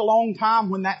feel like a long time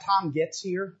when that time gets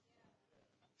here?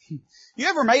 You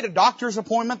ever made a doctor's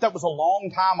appointment that was a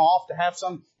long time off to have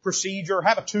some procedure,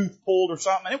 have a tooth pulled or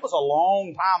something, and it was a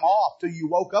long time off till you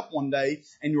woke up one day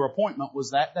and your appointment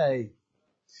was that day?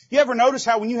 You ever notice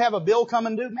how when you have a bill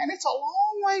coming due, man, it's a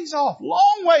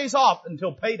long ways off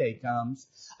until payday comes,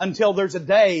 until there's a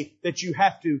day that you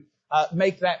have to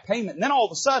make that payment. And then all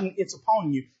of a sudden, it's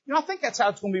upon you. You know, I think that's how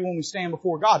it's going to be when we stand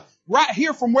before God. Right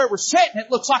here from where we're sitting,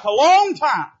 it looks like a long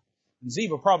time. And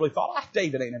Ziba probably thought,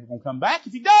 David ain't ever going to come back.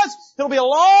 If he does, it'll be a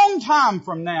long time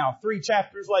from now. 3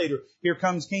 chapters later, here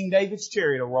comes King David's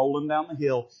chariot rolling down the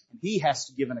hill. And he has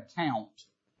to give an account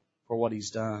for what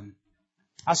he's done.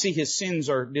 I see his sins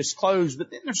are disclosed,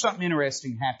 but then there's something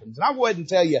interesting happens. And I'll go ahead and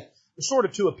tell you, there's sort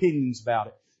of 2 opinions about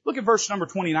it. Look at verse number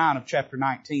 29 of chapter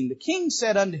 19. The king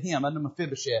said unto him, unto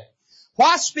Mephibosheth,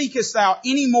 Why speakest thou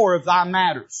any more of thy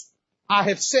matters? I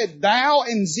have said, Thou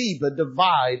and Ziba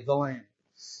divide the land.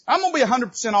 I'm going to be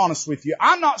 100% honest with you.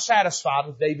 I'm not satisfied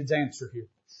with David's answer here.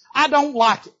 I don't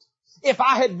like it. If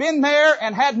I had been there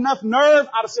and had enough nerve,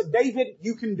 I'd have said, David,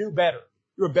 you can do better.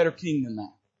 You're a better king than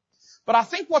that. But I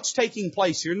think what's taking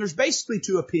place here, and there's basically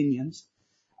 2 opinions,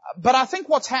 but I think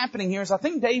what's happening here is I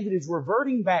think David is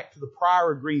reverting back to the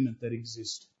prior agreement that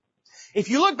existed. If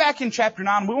you look back in chapter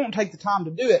 9, we won't take the time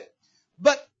to do it,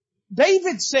 but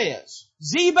David says,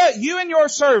 Ziba, you and your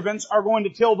servants are going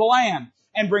to till the land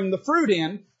and bring the fruit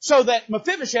in so that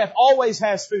Mephibosheth always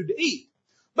has food to eat.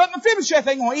 But Mephibosheth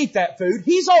ain't going to eat that food.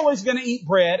 He's always going to eat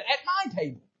bread at my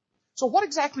table. So what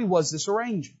exactly was this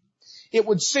arrangement? It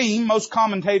would seem, most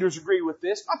commentators agree with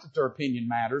this, not that their opinion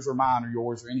matters, or mine or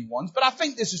yours or anyone's, but I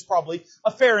think this is probably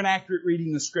a fair and accurate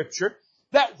reading of Scripture,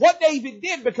 that what David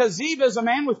did, because Ziba is a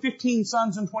man with 15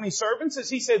 sons and 20 servants, is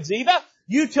he said, Ziba,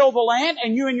 you till the land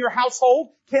and you and your household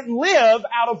can live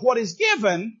out of what is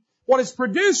given, what is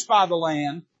produced by the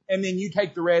land, and then you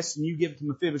take the rest and you give it to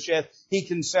Mephibosheth. He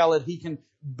can sell it, he can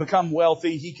become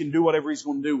wealthy, he can do whatever he's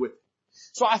going to do with it.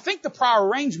 So I think the prior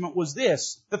arrangement was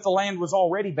this, that the land was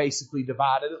already basically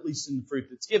divided, at least in the fruit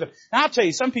that's given. Now I'll tell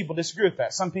you, some people disagree with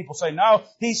that. Some people say, no,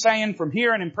 he's saying from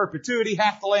here and in perpetuity,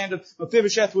 half the land of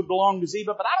Mephibosheth would belong to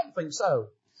Ziba, but I don't think so.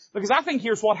 Because I think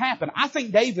here's what happened. I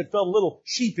think David felt a little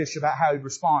sheepish about how he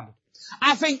responded.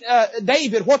 I think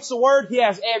David, what's the word? He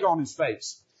has egg on his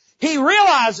face. He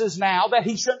realizes now that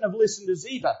he shouldn't have listened to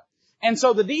Ziba. And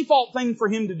so the default thing for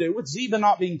him to do, with Ziba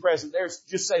not being present there, is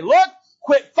just say, look,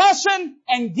 quit fussing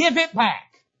and give it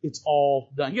back. It's all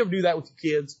done. You ever do that with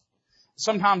your kids?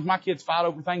 Sometimes my kids fight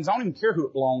over things. I don't even care who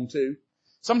it belonged to.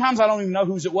 Sometimes I don't even know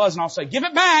whose it was, and I'll say, give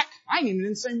it back. I ain't even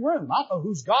in the same room. I don't know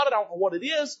who's got it. I don't know what it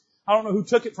is. I don't know who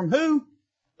took it from who.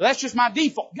 But that's just my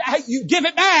default. Hey, you give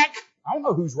it back. I don't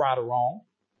know who's right or wrong.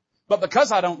 But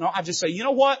because I don't know, I just say, you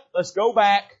know what? Let's go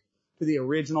back to the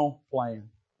original plan.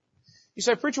 You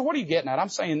say, preacher, what are you getting at? I'm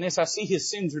saying this. I see his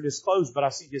sins are disclosed, but I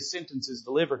see his sentences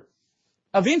delivered.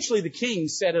 Eventually the king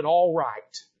set it all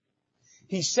right.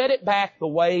 He set it back the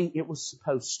way it was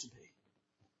supposed to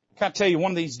be. Can I tell you,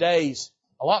 one of these days,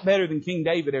 a lot better than King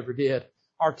David ever did,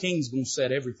 our king's going to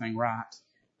set everything right.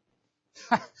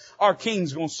 Our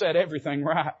king's going to set everything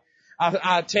right.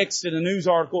 I texted a news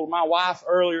article to my wife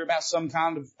earlier about some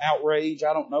kind of outrage.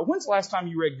 I don't know. When's the last time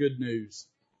you read good news?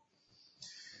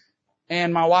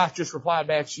 And my wife just replied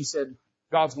back. She said,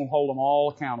 God's going to hold them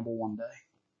all accountable one day.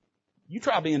 You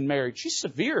try being married. She's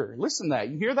severe. Listen to that.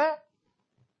 You hear that?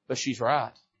 But she's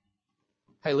right.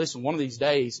 Hey, listen, one of these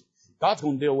days, God's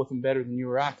going to deal with them better than you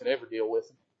or I could ever deal with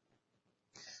them.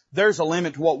 There's a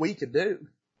limit to what we could do.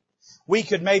 We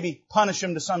could maybe punish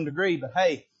them to some degree, but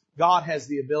hey, God has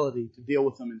the ability to deal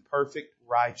with them in perfect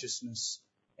righteousness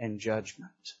and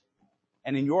judgment.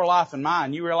 And in your life and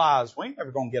mine, you realize we ain't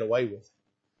never going to get away with it.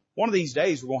 One of these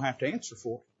days we're going to have to answer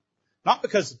for it. Not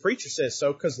because the preacher says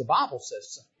so, because the Bible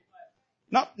says so.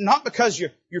 Not because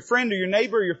your friend or your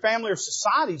neighbor or your family or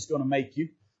society is going to make you,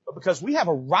 but because we have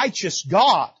a righteous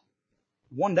God.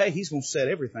 One day He's going to set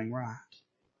everything right.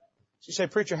 So you say,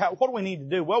 preacher, what do we need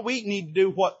to do? Well, we need to do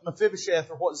what Mephibosheth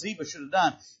or what Ziba should have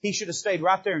done. He should have stayed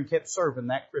right there and kept serving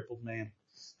that crippled man.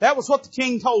 That was what the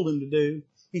king told him to do.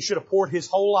 He should have poured his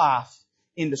whole life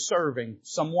into serving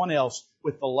someone else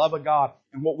with the love of God.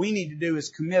 And what we need to do is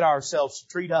commit ourselves to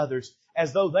treat others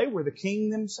as though they were the king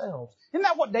themselves. Isn't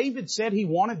that what David said he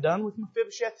wanted done with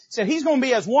Mephibosheth? He said, he's going to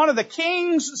be as one of the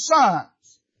king's sons.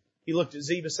 He looked at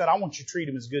Ziba and said, I want you to treat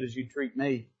him as good as you treat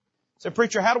me. He said,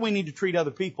 preacher, how do we need to treat other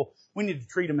people? We need to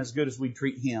treat them as good as we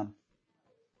treat Him.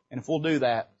 And if we'll do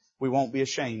that, we won't be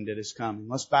ashamed at His coming.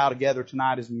 Let's bow together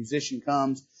tonight as a musician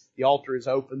comes. The altar is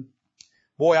open.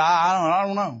 Boy, I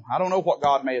don't know. I don't know what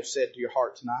God may have said to your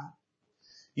heart tonight.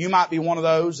 You might be one of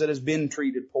those that has been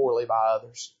treated poorly by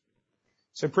others.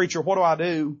 So, preacher, what do I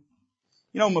do?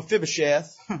 You know,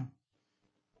 Mephibosheth,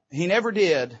 he never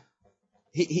did.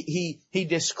 He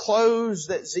disclosed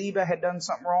that Ziba had done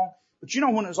something wrong. But you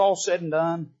know when it was all said and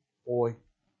done? Boy,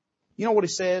 you know what he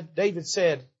said? David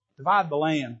said, divide the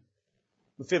land.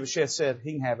 Mephibosheth said,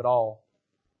 he can have it all.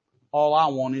 All I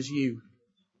want is you.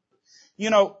 You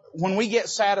know, when we get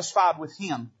satisfied with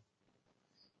Him,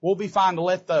 we'll be fine to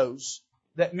let those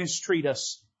that mistreat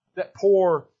us, that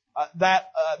pour that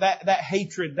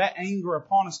hatred, that anger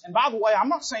upon us. And by the way, I'm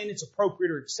not saying it's appropriate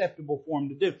or acceptable for Him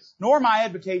to do, nor am I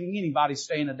advocating anybody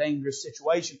stay in a dangerous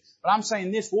situation. But I'm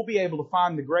saying this, we'll be able to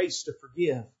find the grace to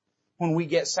forgive when we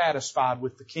get satisfied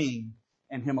with the King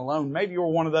and Him alone. Maybe you're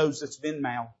one of those that's been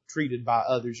maltreated by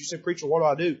others. You say, preacher,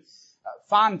 what do?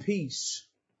 Find peace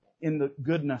in the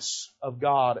goodness of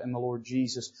God and the Lord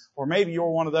Jesus. Or maybe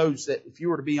you're one of those that, if you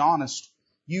were to be honest,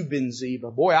 you've been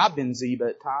Ziba. Boy, I've been Ziba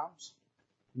at times.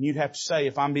 And you'd have to say,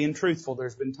 if I'm being truthful,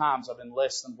 there's been times I've been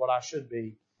less than what I should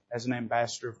be as an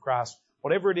ambassador of Christ.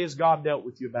 Whatever it is God dealt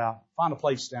with you about, find a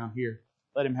place down here.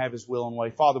 Let Him have His will and way.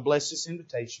 Father, bless this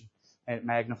invitation and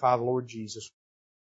magnify the Lord Jesus.